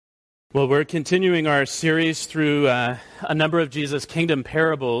Well, we're continuing our series through a number of Jesus' kingdom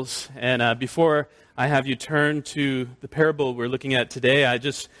parables. And before I have you turn to the parable we're looking at today, I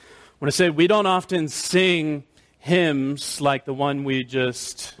just want to say we don't often sing hymns like the one we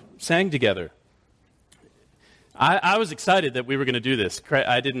just sang together. I was excited that we were going to do this.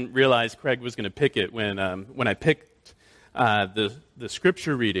 I didn't realize Craig was going to pick it when I picked the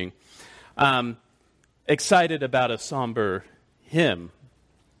scripture reading. Excited about a somber hymn.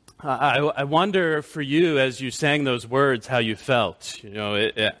 I wonder for you, as you sang those words, how you felt. You know,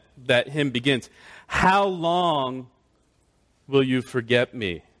 that hymn begins, "How long will you forget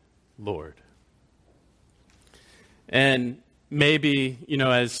me, Lord?" And maybe, you know,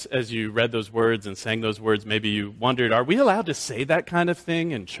 as you read those words and sang those words, maybe you wondered, are we allowed to say that kind of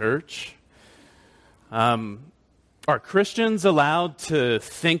thing in church? Are Christians allowed to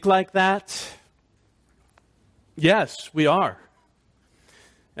think like that? Yes, we are.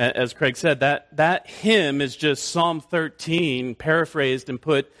 As Craig said, that hymn is just Psalm 13 paraphrased and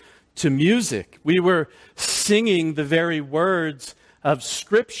put to music. We were singing the very words of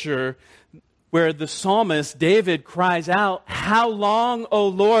Scripture where the psalmist David cries out, "How long, O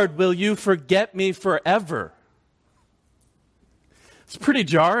Lord, will you forget me forever?" It's pretty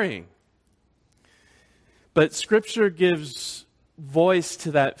jarring. But Scripture gives voice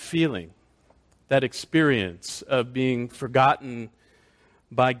to that feeling, that experience of being forgotten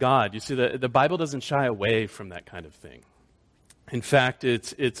by God. You see, the Bible doesn't shy away from that kind of thing. In fact,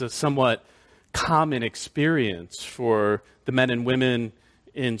 it's a somewhat common experience for the men and women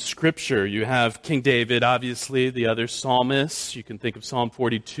in Scripture. You have King David, obviously, the other psalmists. You can think of Psalm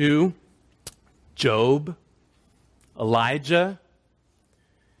 42, Job, Elijah,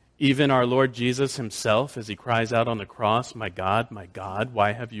 even our Lord Jesus himself as he cries out on the cross, my God,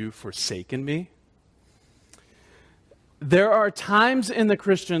 why have you forsaken me?" There are times in the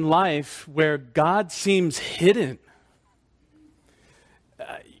Christian life where God seems hidden.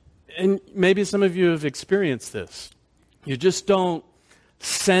 And maybe some of you have experienced this. You just don't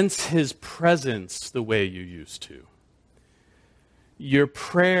sense his presence the way you used to. Your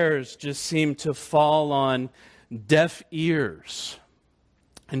prayers just seem to fall on deaf ears.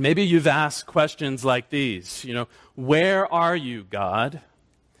 And maybe you've asked questions like these, you know, where are you, God?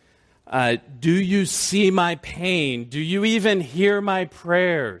 Do you see my pain? Do you even hear my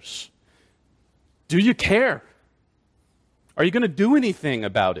prayers? Do you care? Are you going to do anything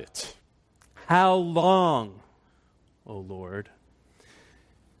about it? How long, O Lord?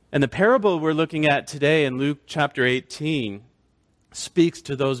 And the parable we're looking at today in Luke chapter 18 speaks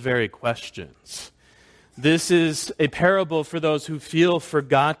to those very questions. This is a parable for those who feel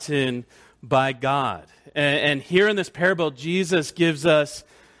forgotten by God. And here in this parable, Jesus gives us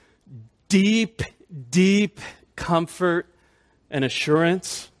deep, deep comfort and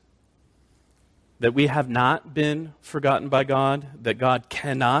assurance that we have not been forgotten by God, that God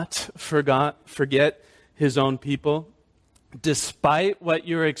cannot forget his own people. Despite what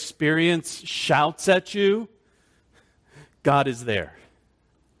your experience shouts at you, God is there.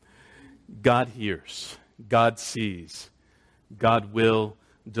 God hears. God sees. God will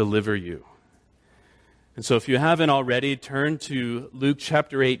deliver you. And so if you haven't already, turn to Luke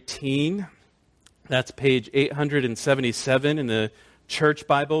chapter 18. That's page 877 in the Church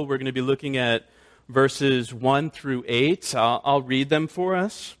Bible. We're going to be looking at verses 1 through 8. I'll read them for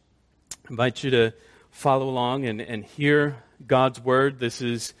us. I invite you to follow along and hear God's word. This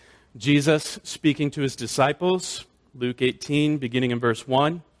is Jesus speaking to his disciples. Luke 18, beginning in verse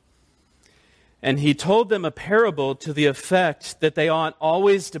 1. "And he told them a parable to the effect that they ought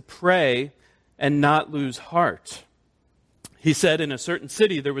always to pray and not lose heart. He said, in a certain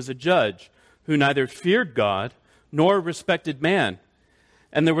city there was a judge who neither feared God nor respected man.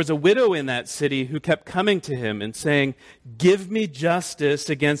 And there was a widow in that city who kept coming to him and saying, 'Give me justice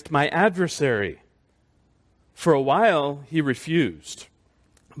against my adversary.' For a while he refused.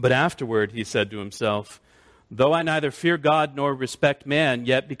 But afterward he said to himself, 'Though I neither fear God nor respect man,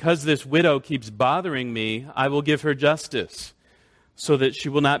 yet because this widow keeps bothering me, I will give her justice, so that she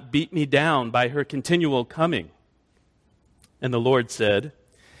will not beat me down by her continual coming.' And the Lord said,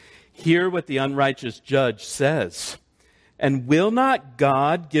 'Hear what the unrighteous judge says. And will not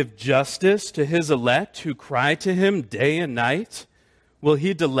God give justice to his elect who cry to him day and night? Will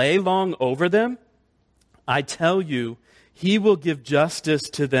he delay long over them? I tell you, he will give justice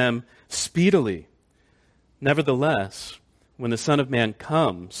to them speedily. Nevertheless, when the Son of Man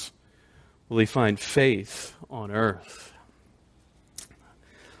comes, will he find faith on earth?'"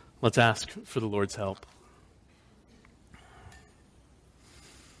 Let's ask for the Lord's help.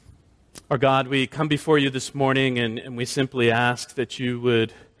 Our God, we come before you this morning and we simply ask that you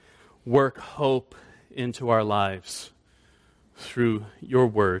would work hope into our lives through your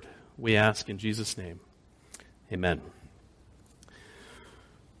word. We ask in Jesus' name. Amen.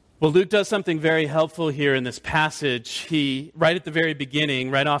 Well, Luke does something very helpful here in this passage. He, right at the very beginning,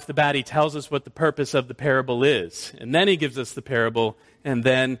 right off the bat, he tells us what the purpose of the parable is. And then he gives us the parable, and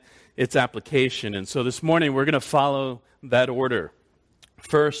then its application. And so this morning, we're going to follow that order.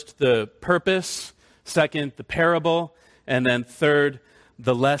 First, the purpose. Second, the parable. And then third,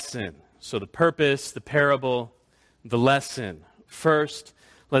 the lesson. So the purpose, the parable, the lesson. First,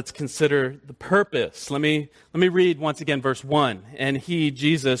 let's consider the purpose. Let me read once again verse 1. And he,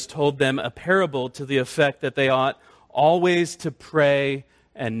 Jesus, told them a parable to the effect that they ought always to pray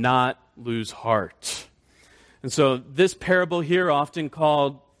and not lose heart. And so this parable here, often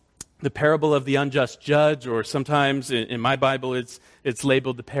called the parable of the unjust judge, or sometimes in my Bible it's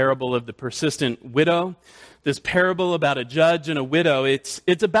labeled the parable of the persistent widow. This parable about a judge and a widow, it's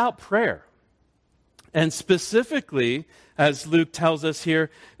about prayer. And specifically, as Luke tells us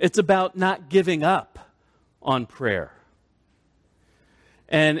here, it's about not giving up on prayer.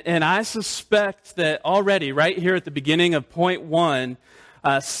 And I suspect that already, right here at the beginning of point 1,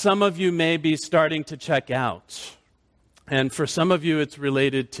 some of you may be starting to check out. And for some of you, it's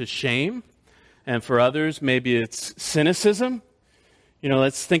related to shame. And for others, maybe it's cynicism. You know,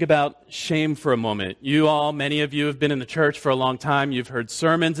 let's think about shame for a moment. Many of you have been in the church for a long time. You've heard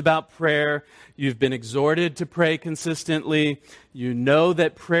sermons about prayer. You've been exhorted to pray consistently. You know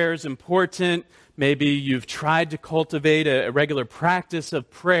that prayer is important. Maybe you've tried to cultivate a regular practice of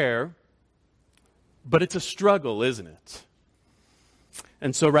prayer. But it's a struggle, isn't it?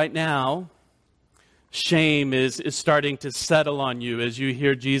 And so right now, shame is starting to settle on you as you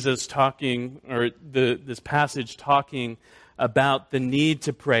hear Jesus talking, or this passage talking about the need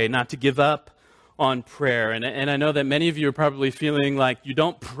to pray, not to give up on prayer. And I know that many of you are probably feeling like you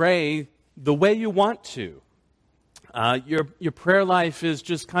don't pray the way you want to. Your prayer life is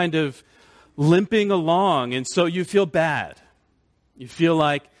just kind of limping along, and so you feel bad. You feel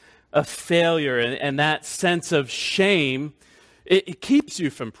like a failure, and that sense of shame, it keeps you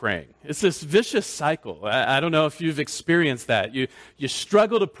from praying. It's this vicious cycle. I don't know if you've experienced that. You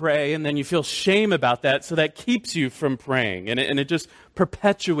struggle to pray, and then you feel shame about that, so that keeps you from praying, and it just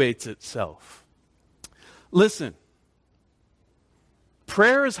perpetuates itself. Listen,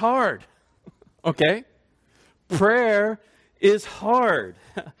 prayer is hard, okay? Prayer is hard.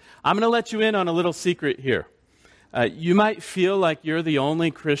 I'm going to let you in on a little secret here. You might feel like you're the only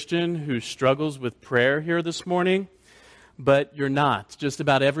Christian who struggles with prayer here this morning, but you're not. Just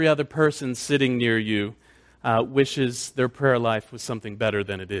about every other person sitting near you wishes their prayer life was something better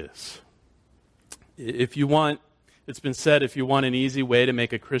than it is. It's been said, if you want an easy way to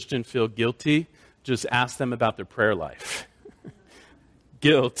make a Christian feel guilty, just ask them about their prayer life.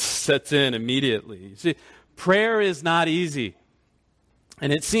 Guilt sets in immediately. You see, prayer is not easy.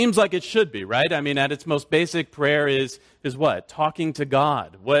 And it seems like it should be, right? I mean, at its most basic, prayer is what? Talking to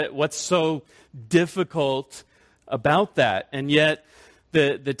God. What's so difficult about that? And yet,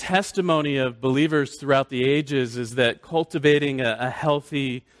 the testimony of believers throughout the ages is that cultivating a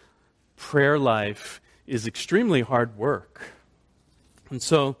healthy prayer life is extremely hard work. And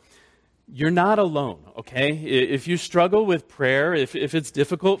so, you're not alone, okay? If you struggle with prayer, if it's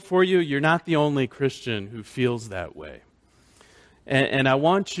difficult for you, you're not the only Christian who feels that way. And I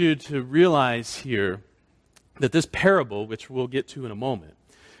want you to realize here that this parable, which we'll get to in a moment,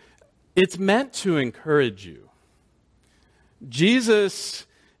 it's meant to encourage you. Jesus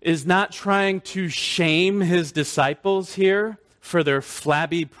is not trying to shame his disciples here for their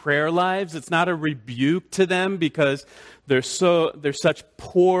flabby prayer lives. It's not a rebuke to them because they're such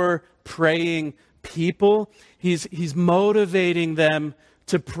poor praying people. He's motivating them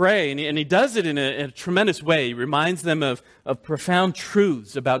to pray, and he does it in a tremendous way. He reminds them of profound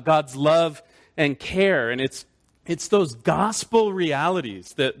truths about God's love and care, and it's those gospel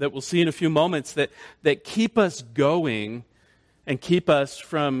realities that we'll see in a few moments that keep us going and keep us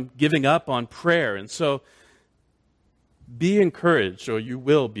from giving up on prayer. And so be encouraged, or you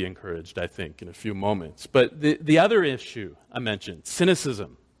will be encouraged, I think, in a few moments. But the other issue I mentioned,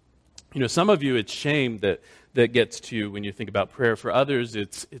 cynicism. You know, some of you, it's shame that gets to you when you think about prayer. For others,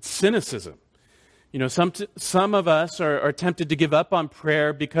 it's cynicism. You know, some of us are tempted to give up on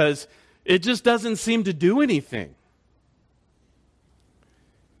prayer because it just doesn't seem to do anything.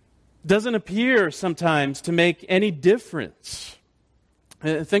 Doesn't appear sometimes to make any difference.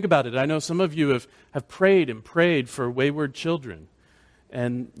 Think about it. I know some of you have prayed and prayed for wayward children,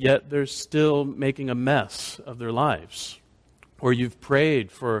 and yet they're still making a mess of their lives. Or you've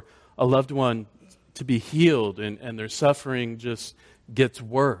prayed for a loved one to be healed, and their suffering just gets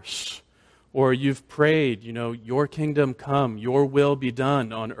worse. Or you've prayed, your kingdom come, your will be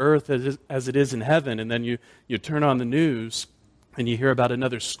done on earth as it is in heaven. And then you turn on the news and you hear about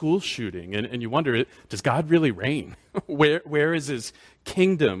another school shooting. And you wonder, does God really reign? Where is his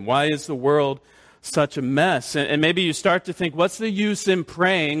kingdom? Why is the world such a mess? And maybe you start to think, what's the use in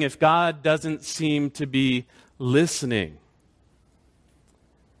praying if God doesn't seem to be listening?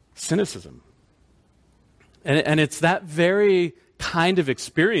 Cynicism. And it's that very kind of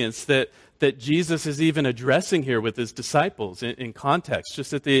experience that Jesus is even addressing here with his disciples in context.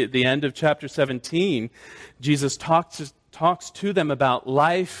 Just at the end of chapter 17, Jesus talks to them about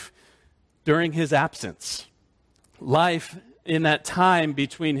life during his absence. Life in that time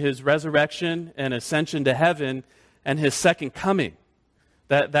between his resurrection and ascension to heaven and his second coming.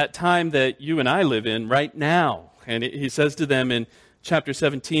 That time that you and I live in right now. And he says to them in chapter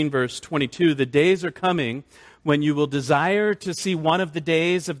 17, verse 22, "The days are coming when you will desire to see one of the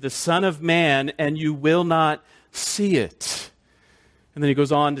days of the Son of Man, and you will not see it." And then he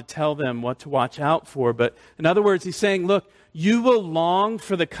goes on to tell them what to watch out for. But in other words, he's saying, look, you will long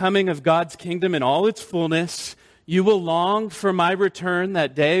for the coming of God's kingdom in all its fullness. You will long for my return,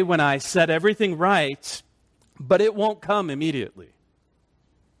 that day when I set everything right, but it won't come immediately.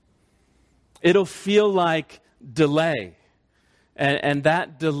 It'll feel like delay. And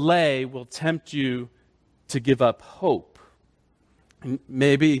that delay will tempt you to give up hope. And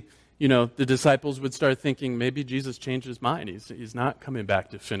maybe, the disciples would start thinking, maybe Jesus changed his mind. He's not coming back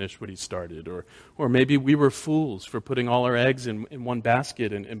to finish what he started. Or maybe we were fools for putting all our eggs in one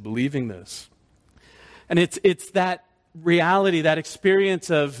basket and believing this. And it's that reality, that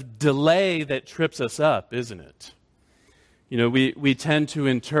experience of delay that trips us up, isn't it? We tend to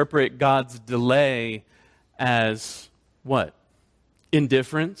interpret God's delay as what?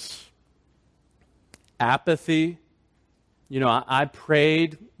 Indifference, apathy. I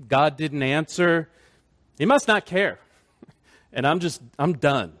prayed, God didn't answer. He must not care. And I'm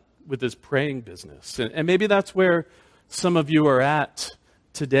done with this praying business. And maybe that's where some of you are at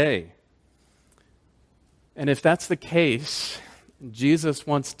today. And if that's the case, Jesus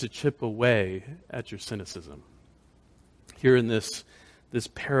wants to chip away at your cynicism. Here in this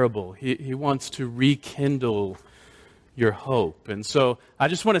parable, he wants to rekindle your hope. And so I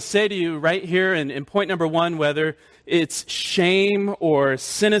just want to say to you right here in point number 1, whether it's shame or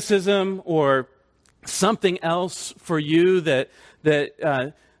cynicism or something else for you that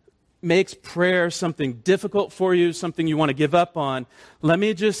makes prayer something difficult for you, something you want to give up on, let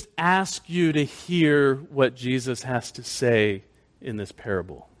me just ask you to hear what Jesus has to say in this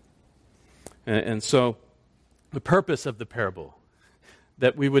parable. And so the purpose of the parable,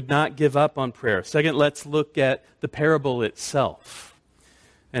 that we would not give up on prayer. Second, let's look at the parable itself.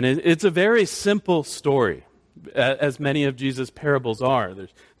 And it's a very simple story, as many of Jesus' parables are.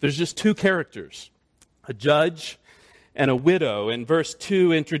 There's just two characters, a judge and a widow. And verse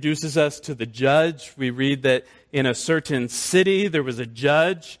 2 introduces us to the judge. We read that in a certain city there was a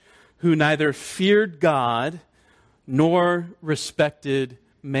judge who neither feared God nor respected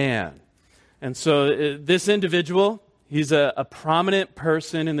man. And so this individual, he's a prominent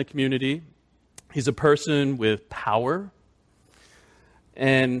person in the community. He's a person with power.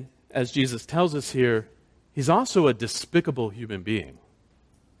 And as Jesus tells us here, he's also a despicable human being.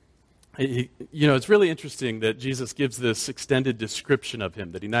 It's really interesting that Jesus gives this extended description of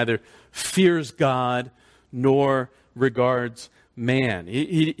him, that he neither fears God nor regards man.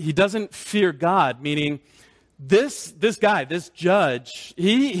 He doesn't fear God, meaning this guy, this judge,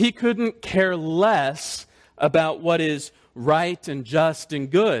 he couldn't care less about what is right and just and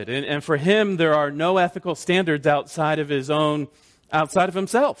good. And for him, there are no ethical standards outside of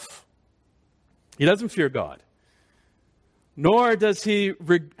himself. He doesn't fear God. Nor does he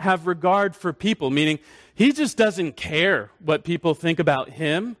have regard for people, meaning he just doesn't care what people think about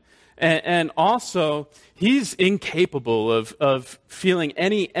him. And also, he's incapable of feeling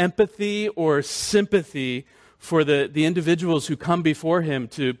any empathy or sympathy for the individuals who come before him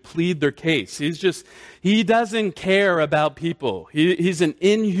to plead their case. He doesn't care about people. He's an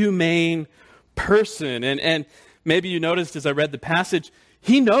inhumane person. And maybe you noticed as I read the passage,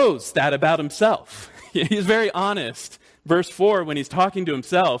 he knows that about himself. He's very honest. Verse 4, when he's talking to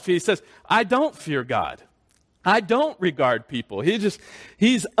himself, he says, I don't fear God. I don't regard people.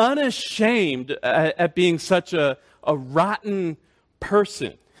 He's unashamed at being such a rotten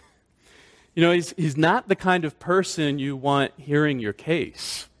person. He's not the kind of person you want hearing your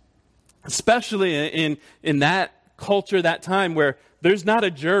case. Especially in that culture, that time where there's not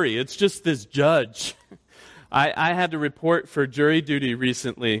a jury. It's just this judge. I had to report for jury duty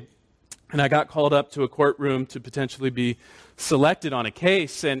recently. And I got called up to a courtroom to potentially be selected on a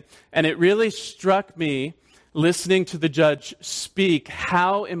case. And it really struck me, listening to the judge speak,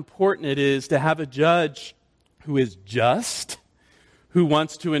 how important it is to have a judge who is just, who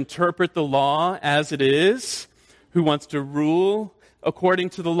wants to interpret the law as it is, who wants to rule according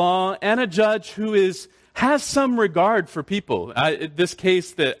to the law, and a judge who has some regard for people. This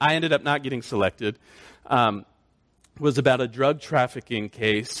case that I ended up not getting selected was about a drug trafficking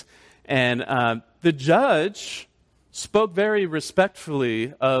case, and the judge spoke very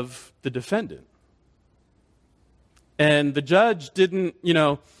respectfully of the defendant. And the judge didn't,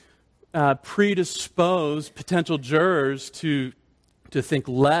 predispose potential jurors to think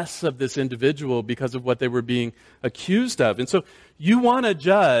less of this individual because of what they were being accused of. And so you want a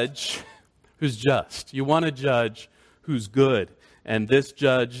judge who's just. You want a judge who's good. And this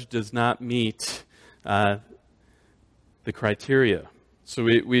judge does not meet the criteria. So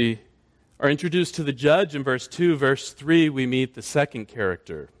we are introduced to the judge in verse 2. Verse 3, we meet the second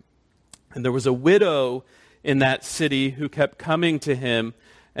character. And there was a widow in that city who kept coming to him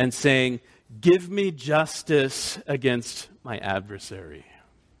and saying, "Give me justice against my adversary."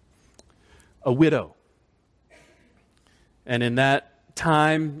 A widow. And in that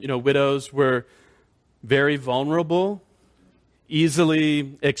time, widows were very vulnerable,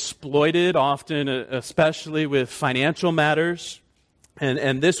 easily exploited, often, especially with financial matters.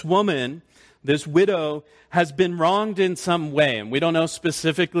 And this woman, this widow, has been wronged in some way. And we don't know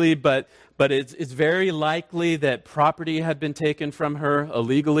specifically, but it's very likely that property had been taken from her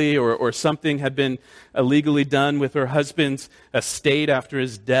illegally, or something had been illegally done with her husband's estate after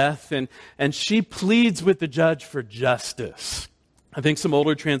his death. And she pleads with the judge for justice. I think some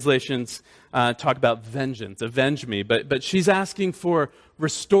older translations talk about vengeance, avenge me. But she's asking for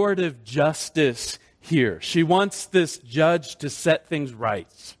restorative justice here. She wants this judge to set things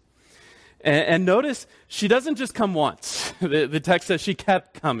right. And notice, she doesn't just come once. The text says she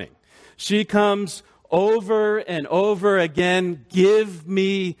kept coming. She comes over and over again, "Give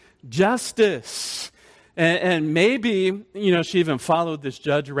me justice." And maybe, she even followed this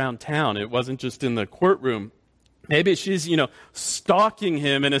judge around town. It wasn't just in the courtroom. Maybe she's, stalking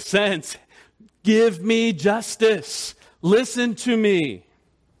him in a sense. "Give me justice. Listen to me."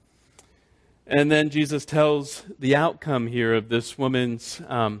 And then Jesus tells the outcome here of this woman's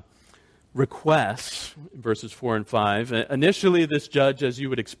request, verses 4 and 5. Initially, this judge, as you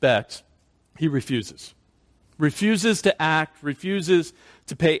would expect, he refuses to act, refuses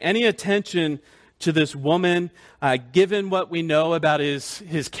to pay any attention to this woman. Given what we know about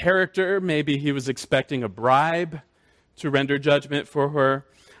his character, maybe he was expecting a bribe to render judgment for her.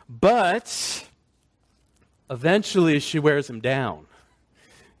 But eventually she wears him down.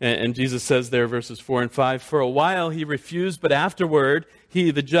 And Jesus says there, verses 4 and 5, "For a while he refused, but afterward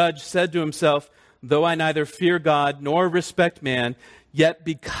he, the judge, said to himself, 'Though I neither fear God nor respect man, yet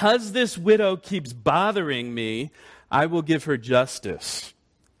because this widow keeps bothering me, I will give her justice,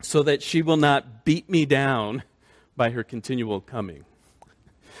 so that she will not beat me down by her continual coming.'"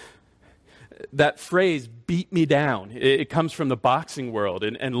 That phrase, "beat me down," it comes from the boxing world,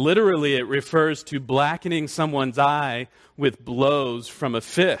 and literally it refers to blackening someone's eye with blows from a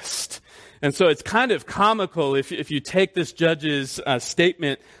fist. And so it's kind of comical if you take this judge's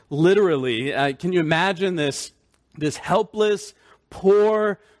statement literally. Can you imagine this helpless,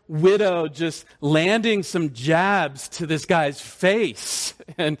 poor widow just landing some jabs to this guy's face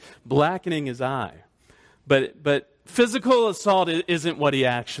and blackening his eye? But physical assault isn't what he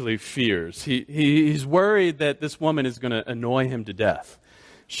actually fears. He's worried that this woman is going to annoy him to death.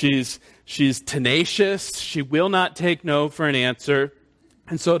 She's tenacious. She will not take no for an answer.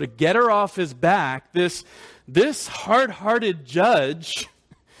 And so to get her off his back, this hard-hearted judge,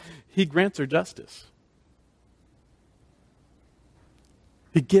 he grants her justice.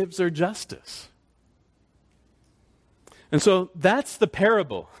 He gives her justice. And so that's the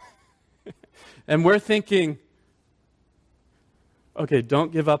parable. And we're thinking, okay,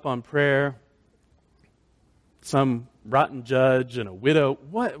 don't give up on prayer. Some rotten judge and a widow.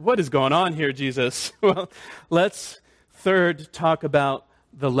 What is going on here, Jesus? Well, let's third talk about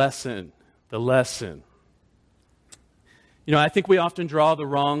the lesson. The lesson. I think we often draw the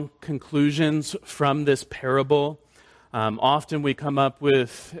wrong conclusions from this parable. Often we come up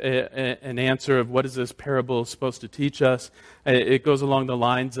with an answer of what is this parable supposed to teach us. It goes along the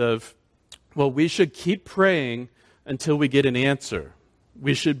lines of, well, we should keep praying until we get an answer.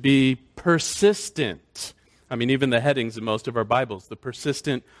 We should be persistent. Even the headings in most of our Bibles, the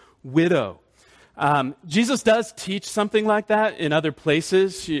persistent widow. Jesus does teach something like that in other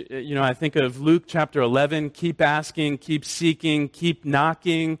places. I think of Luke chapter 11, keep asking, keep seeking, keep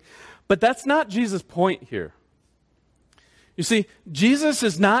knocking. But that's not Jesus' point here. You see, Jesus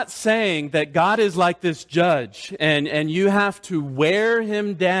is not saying that God is like this judge and you have to wear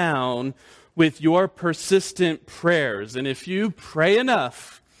him down with your persistent prayers. And if you pray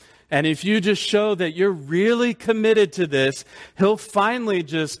enough, and if you just show that you're really committed to this, he'll finally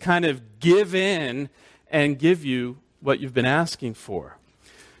just kind of give in and give you what you've been asking for.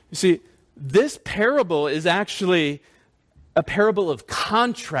 You see, this parable is actually a parable of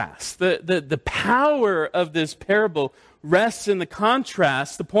contrast. The power of this parable rests in the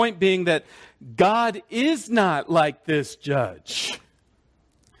contrast, the point being that God is not like this judge.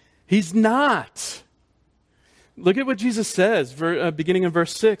 He's not. Look at what Jesus says, beginning in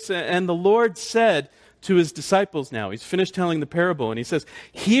verse 6. And the Lord said to his disciples now, he's finished telling the parable, and he says,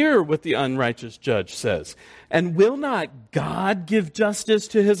 hear what the unrighteous judge says. And will not God give justice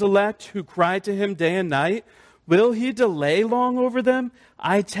to his elect who cry to him day and night? Will he delay long over them?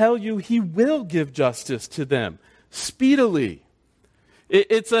 I tell you, he will give justice to them speedily.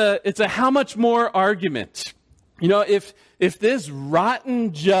 It's a how much more argument. You know, if this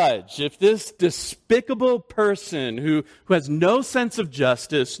rotten judge, if this despicable person who has no sense of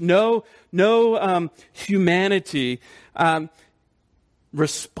justice, no humanity,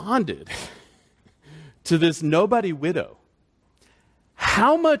 responded to this nobody widow,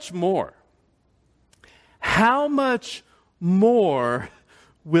 how much more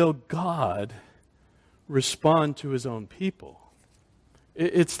will God respond to his own people?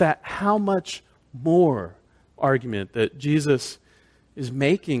 It's that how much more argument that Jesus is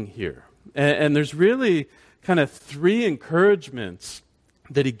making here. And there's really kind of three encouragements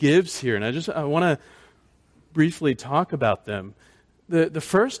that he gives here. And I want to briefly talk about them. The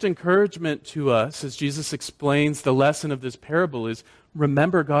first encouragement to us, as Jesus explains the lesson of this parable, is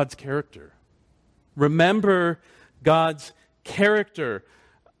remember God's character. Remember God's character.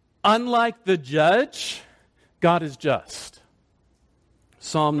 Unlike the judge, God is just.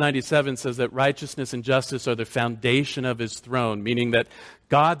 Psalm 97 says that righteousness and justice are the foundation of his throne, meaning that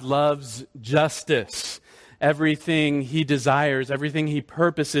God loves justice. Everything he desires, everything he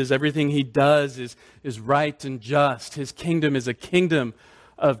purposes, everything he does is right and just. His kingdom is a kingdom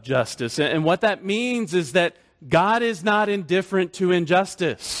of justice. And what that means is that God is not indifferent to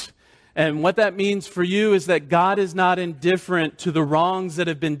injustice. And what that means for you is that God is not indifferent to the wrongs that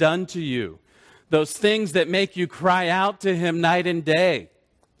have been done to you. Those things that make you cry out to him night and day,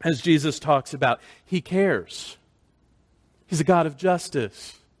 as Jesus talks about. He cares. He's a God of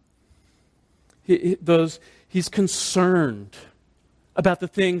justice. He's concerned about the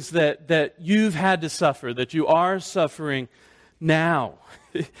things that you've had to suffer, that you are suffering now.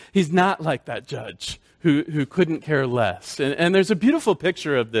 He's not like that judge who couldn't care less. And there's a beautiful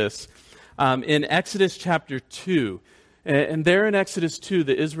picture of this in Exodus chapter 2. And there in Exodus 2,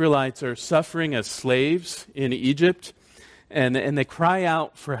 the Israelites are suffering as slaves in Egypt, and they cry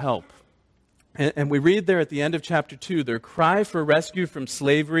out for help. And we read there at the end of chapter 2, their cry for rescue from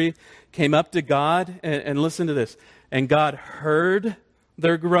slavery came up to God, and listen to this, and God heard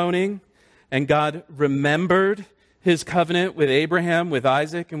their groaning, and God remembered his covenant with Abraham, with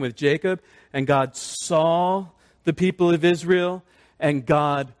Isaac, and with Jacob, and God saw the people of Israel, and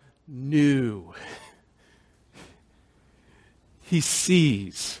God knew. He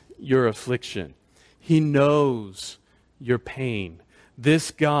sees your affliction. He knows your pain. This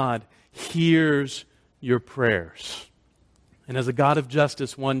God hears your prayers. And as a God of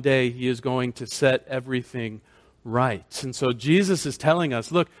justice, one day he is going to set everything right. And so Jesus is telling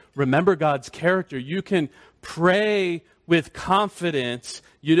us, look, remember God's character. You can pray with confidence.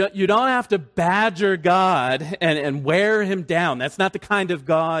 You don't have to badger God and wear him down. That's not the kind of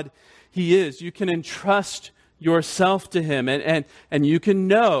God he is. You can entrust yourself to him, and you can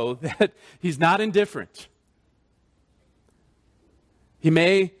know that he's not indifferent. He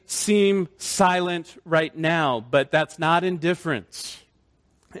may seem silent right now, but that's not indifference.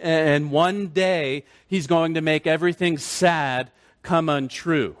 And one day, he's going to make everything sad come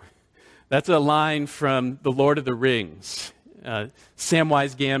untrue. That's a line from The Lord of the Rings.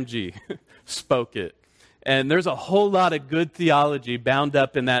 Samwise Gamgee spoke it. And there's a whole lot of good theology bound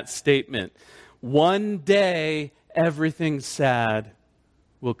up in that statement. One day, everything sad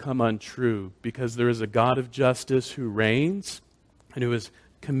will come untrue because there is a God of justice who reigns and who has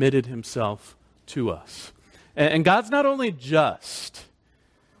committed himself to us. And God's not only just,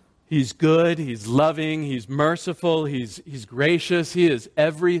 he's good, he's loving, he's merciful, he's gracious. He is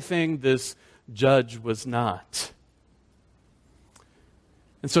everything this judge was not.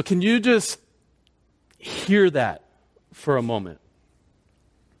 And so can you just hear that for a moment?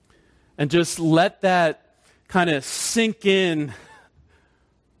 And just let that kind of sink in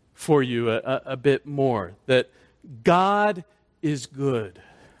for you a bit more. That God is good.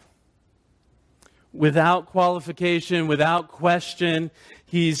 Without qualification, without question,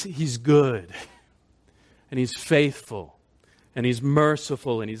 He's good. And He's faithful. And He's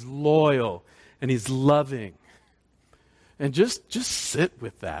merciful. And He's loyal. And He's loving. And just sit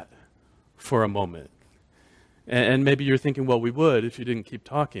with that for a moment. And maybe you're thinking, well, we would if you didn't keep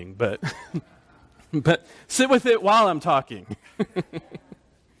talking. But, but sit with it while I'm talking.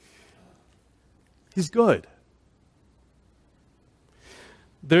 He's good.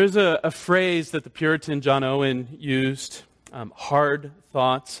 There's a phrase that the Puritan John Owen used, hard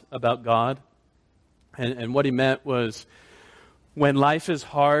thoughts about God. And what he meant was, when life is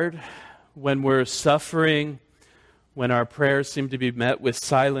hard, when we're suffering, when our prayers seem to be met with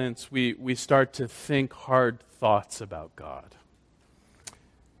silence, we start to think hard thoughts about God.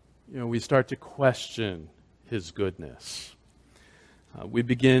 We start to question His goodness. We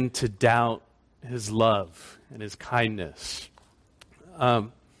begin to doubt His love and His kindness.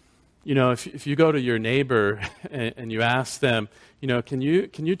 If you go to your neighbor and you ask them, can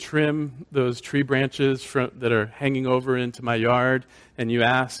you trim those tree branches that are hanging over into my yard? And you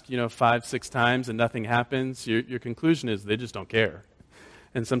ask, 5, 6 times and nothing happens. Your conclusion is they just don't care.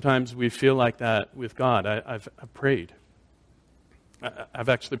 And sometimes we feel like that with God. I've prayed. I've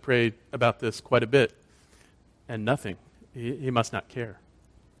actually prayed about this quite a bit, and nothing. He must not care.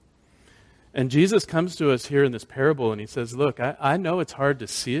 And Jesus comes to us here in this parable and He says, look, I know it's hard to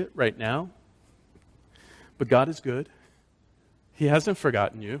see it right now, but God is good. He hasn't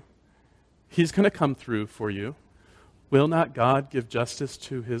forgotten you. He's going to come through for you. Will not God give justice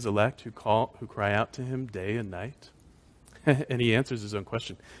to His elect who cry out to Him day and night? And He answers His own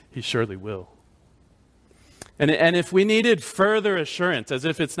question. He surely will. And if we needed further assurance, as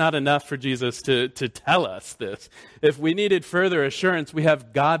if it's not enough for Jesus to tell us this, if we needed further assurance, we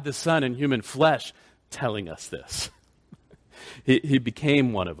have God the Son in human flesh telling us this. He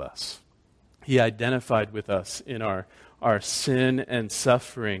became one of us. He identified with us in our sin and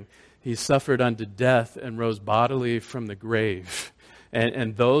suffering. He suffered unto death and rose bodily from the grave.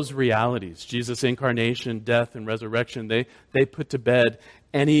 And those realities, Jesus' incarnation, death, and resurrection, they put to bed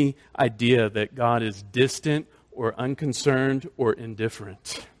any idea that God is distant or unconcerned or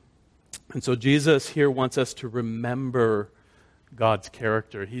indifferent. And so Jesus here wants us to remember God's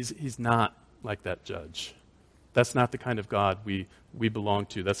character. He's not like that judge. That's not the kind of God we belong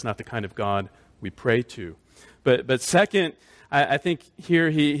to. That's not the kind of God we pray to. But second, I think here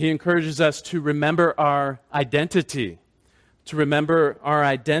he encourages us to remember our identity. To remember our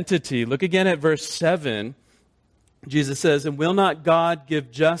identity. Look again at verse 7. Jesus says, and will not God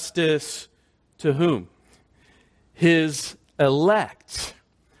give justice to whom? His elect.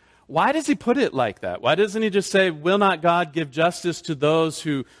 Why does He put it like that? Why doesn't He just say, will not God give justice to those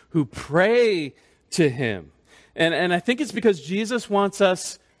who pray to Him? And I think it's because Jesus wants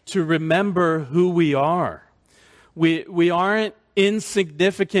us to remember who we are. We aren't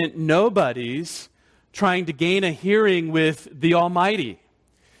insignificant nobodies trying to gain a hearing with the Almighty.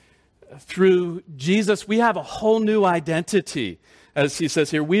 Through Jesus, we have a whole new identity. As He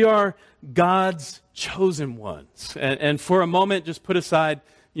says here, we are God's chosen ones. And for a moment, just put aside,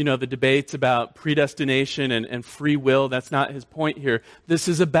 the debates about predestination and free will. That's not His point here. This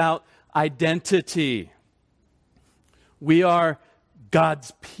is about identity. We are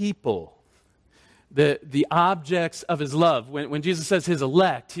God's people. The objects of His love. When Jesus says His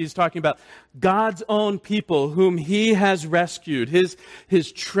elect, He's talking about God's own people whom He has rescued,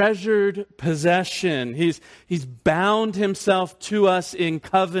 His treasured possession. He's bound Himself to us in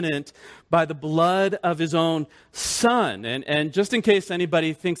covenant by the blood of His own Son. And just in case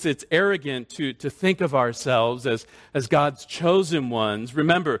anybody thinks it's arrogant to think of ourselves as God's chosen ones,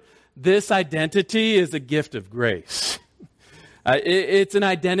 remember, this identity is a gift of grace. It's an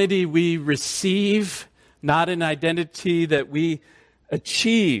identity we receive, not an identity that we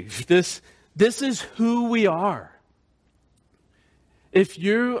achieve. This is who we are. If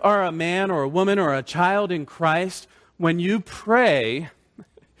you are a man or a woman or a child in Christ, when you pray,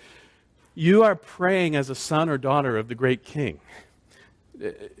 you are praying as a son or daughter of the great King.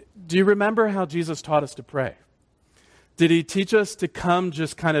 Do you remember how Jesus taught us to pray? Did He teach us to come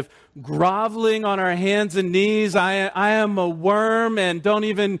just kind of groveling on our hands and knees? I am a worm and don't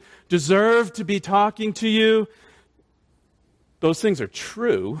even deserve to be talking to you. Those things are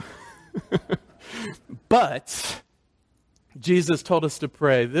true. But Jesus told us to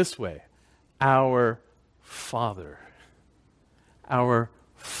pray this way: Our Father. Our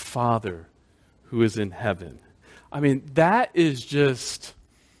Father who is in heaven. I mean, that is just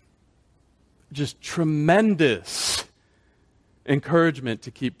tremendous encouragement to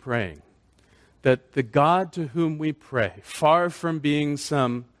keep praying. that the God to whom we pray, far from being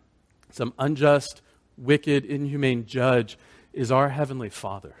some unjust, wicked, inhumane judge, is our Heavenly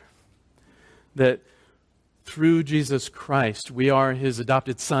Father. That through Jesus Christ, we are His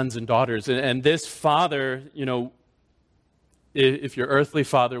adopted sons and daughters. And this Father, if your earthly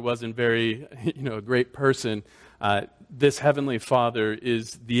father wasn't very, a great person, this Heavenly Father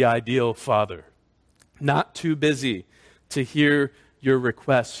is the ideal Father. Not too busy to hear your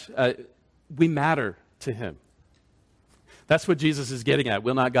requests. We matter to Him. That's what Jesus is getting at.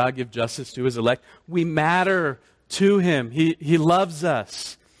 Will not God give justice to His elect? We matter to Him. He loves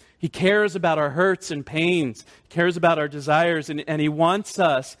us. He cares about our hurts and pains. He cares about our desires, and He wants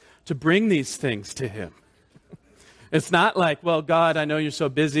us to bring these things to Him. It's not like, well, God, I know you're so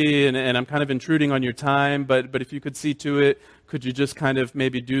busy and I'm kind of intruding on your time, but if you could see to it, could you just kind of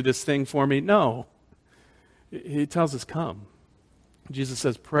maybe do this thing for me? No. He tells us, come. Jesus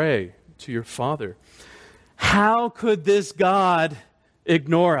says, pray to your Father. How could this God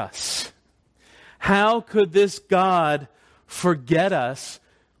ignore us? How could this God forget us?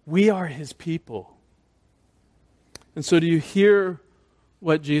 We are His people. And so do you hear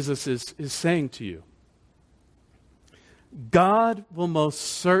what Jesus is saying to you? God will most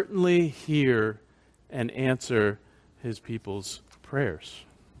certainly hear and answer His people's prayers.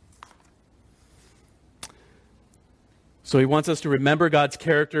 So He wants us to remember God's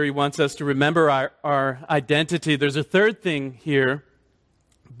character. He wants us to remember our identity. There's a third thing here.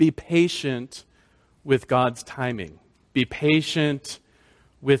 Be patient with God's timing. Be patient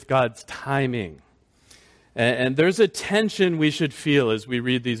with God's timing. And there's a tension we should feel as we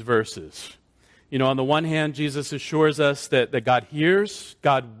read these verses. On the one hand, Jesus assures us that God hears,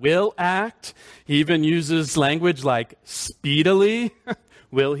 God will act. He even uses language like speedily.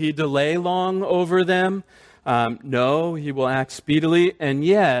 Will He delay long over them? No, He will act speedily. And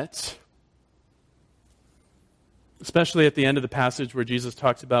yet, especially at the end of the passage where Jesus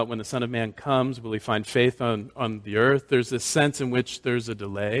talks about when the Son of Man comes, will He find faith on the earth? There's this sense in which there's a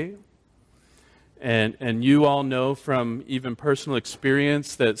delay. And you all know from even personal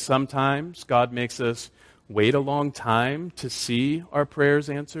experience that sometimes God makes us wait a long time to see our prayers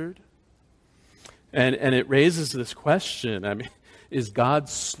answered. And it raises this question, is God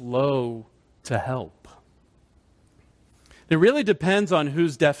slow to help? It really depends on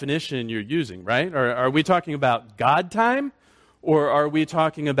whose definition you're using, right? Are we talking about God time, or are we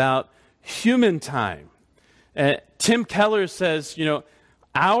talking about human time? Tim Keller says,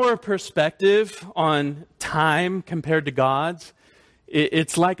 our perspective on time compared to God's,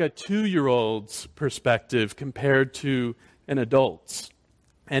 it's like a 2-year-old's perspective compared to an adult's.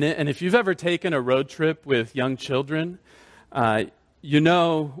 And if you've ever taken a road trip with young children, you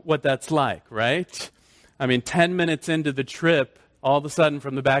know what that's like, right? 10 minutes into the trip, all of a sudden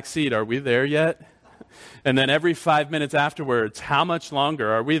from the back seat, are we there yet? And then every 5 minutes afterwards, how much longer?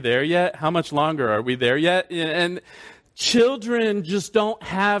 Are we there yet? How much longer? Are we there yet? And children just don't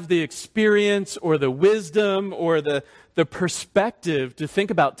have the experience or the wisdom or the perspective to think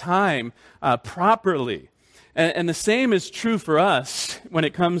about time properly. And the same is true for us when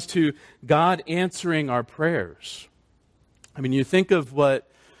it comes to God answering our prayers. You think of what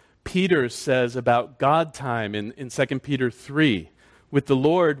Peter says about God time in 2 Peter 3. With the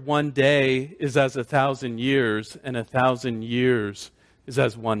Lord, one day is as 1,000 years, and 1,000 years is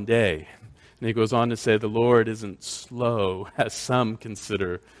as one day. And he goes on to say, the Lord isn't slow, as some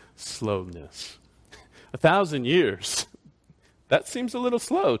consider slowness. 1,000 years, that seems a little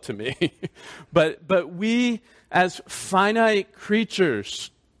slow to me. But we, as finite creatures,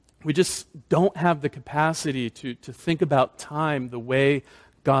 we just don't have the capacity to think about time the way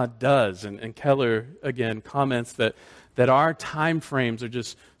God does. And Keller, again, comments that our time frames are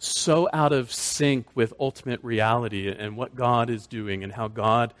just so out of sync with ultimate reality and what God is doing and how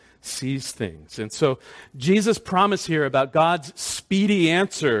God sees things. And so Jesus' promise here about God's speedy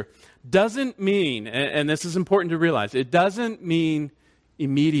answer doesn't mean, and this is important to realize, it doesn't mean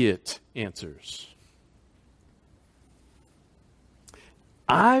immediate answers.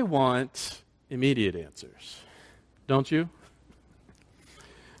 I want immediate answers, don't you?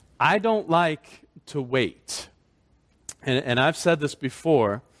 I don't like to wait. And I've said this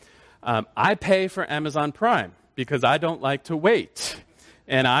before. I pay for Amazon Prime because I don't like to wait.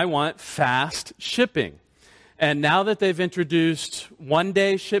 And I want fast shipping. And now that they've introduced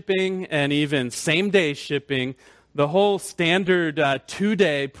one-day shipping and even same-day shipping, the whole standard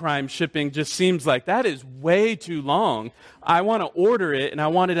 2-day Prime shipping just seems like that is way too long. I want to order it, and I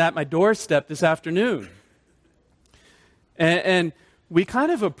want it at my doorstep this afternoon. And we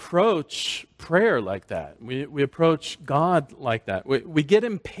kind of approach prayer like that. We approach God like that. We get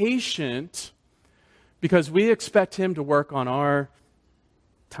impatient because we expect him to work on our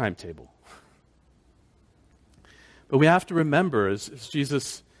timetable. But we have to remember, as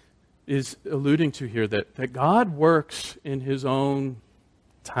Jesus is alluding to here, that God works in his own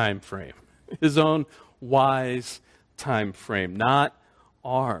time frame, his own wise time frame, not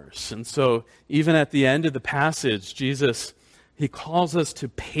ours. And so even at the end of the passage, Jesus, he calls us to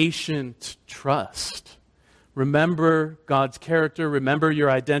patient trust. Remember God's character, remember your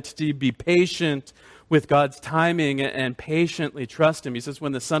identity, be patient with God's timing and patiently trust him. He says,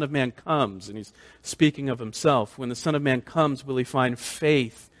 when the Son of Man comes, and he's speaking of himself, when the Son of Man comes, will he find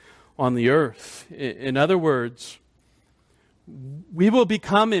faith on the earth? In other words, we will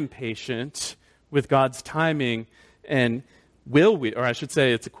become impatient with God's timing, and will we, or I should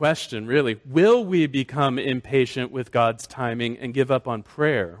say it's a question really, will we become impatient with God's timing and give up on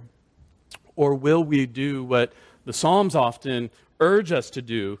prayer? Or will we do what the Psalms often urge us to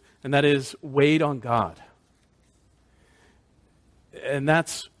do, and that is wait on God? And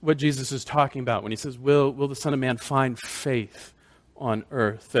that's what Jesus is talking about when he says, will the Son of Man find faith on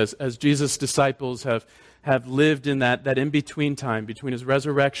earth? As Jesus' disciples have lived in that in-between time between his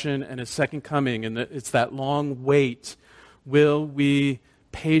resurrection and his second coming, and it's that long wait, will we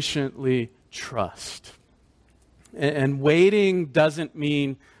patiently trust? And waiting doesn't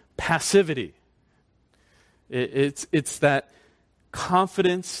mean passivity. It's that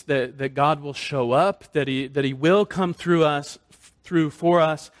confidence that God will show up, that he will come through for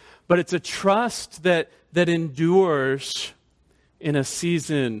us, but it's a trust that endures in a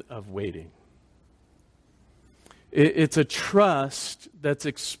season of waiting. It's a trust that's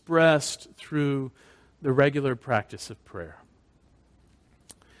expressed through the regular practice of prayer.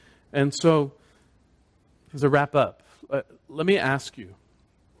 And so, as I wrap up, let me ask you,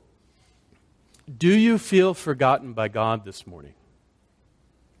 do you feel forgotten by God this morning?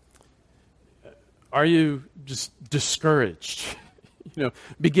 Are you just discouraged?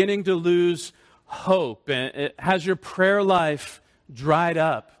 Beginning to lose hope? And has your prayer life dried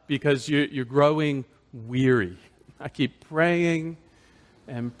up because you're growing weary? I keep praying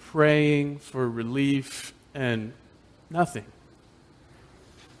and praying for relief and nothing.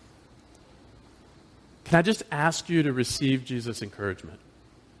 Can I just ask you to receive Jesus' encouragement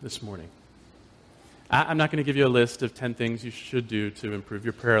this morning? I'm not going to give you a list of 10 things you should do to improve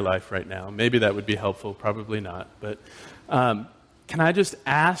your prayer life right now. Maybe that would be helpful, probably not. But can I just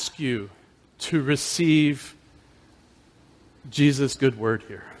ask you to receive Jesus' good word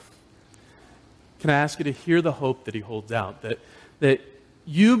here? Can I ask you to hear the hope that he holds out, that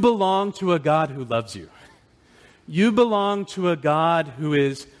you belong to a God who loves you. You belong to a God who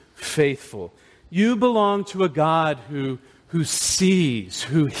is faithful. You belong to a God who sees,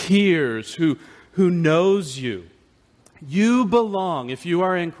 who hears, who knows you. You belong, if you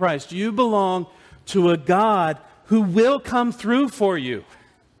are in Christ, you belong to a God who will come through for you.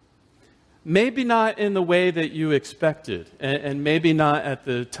 Maybe not in the way that you expected, and maybe not at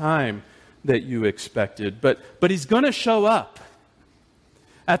the time that you expected, but he's going to show up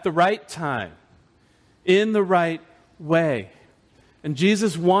at the right time, in the right way. And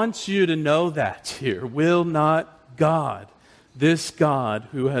Jesus wants you to know that here. Will not God, this God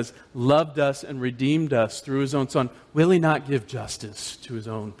who has loved us and redeemed us through his own Son, will he not give justice to his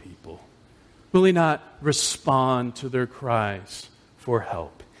own people? Will he not respond to their cries for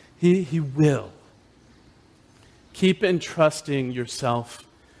help? He will. Keep entrusting yourself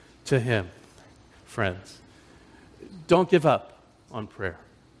to him, friends. Don't give up on prayer.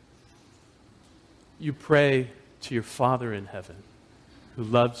 You pray to your Father in heaven, who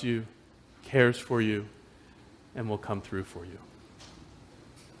loves you, cares for you, and will come through for you.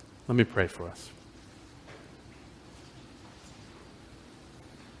 Let me pray for us.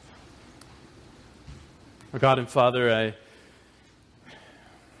 Our God and Father,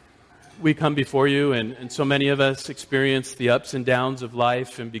 we come before you, and so many of us experience the ups and downs of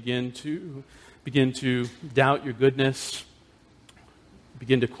life and begin to doubt your goodness,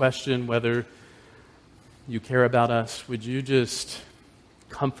 begin to question whether you care about us. Would you just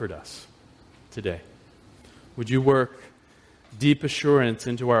comfort us today? Would you work deep assurance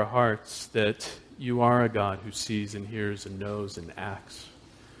into our hearts that you are a God who sees and hears and knows and acts?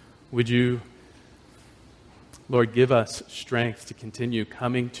 Would you, Lord, give us strength to continue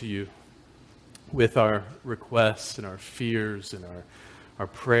coming to you with our requests and our fears and our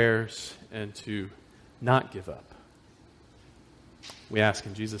prayers, and to not give up. We ask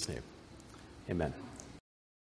in Jesus' name. Amen.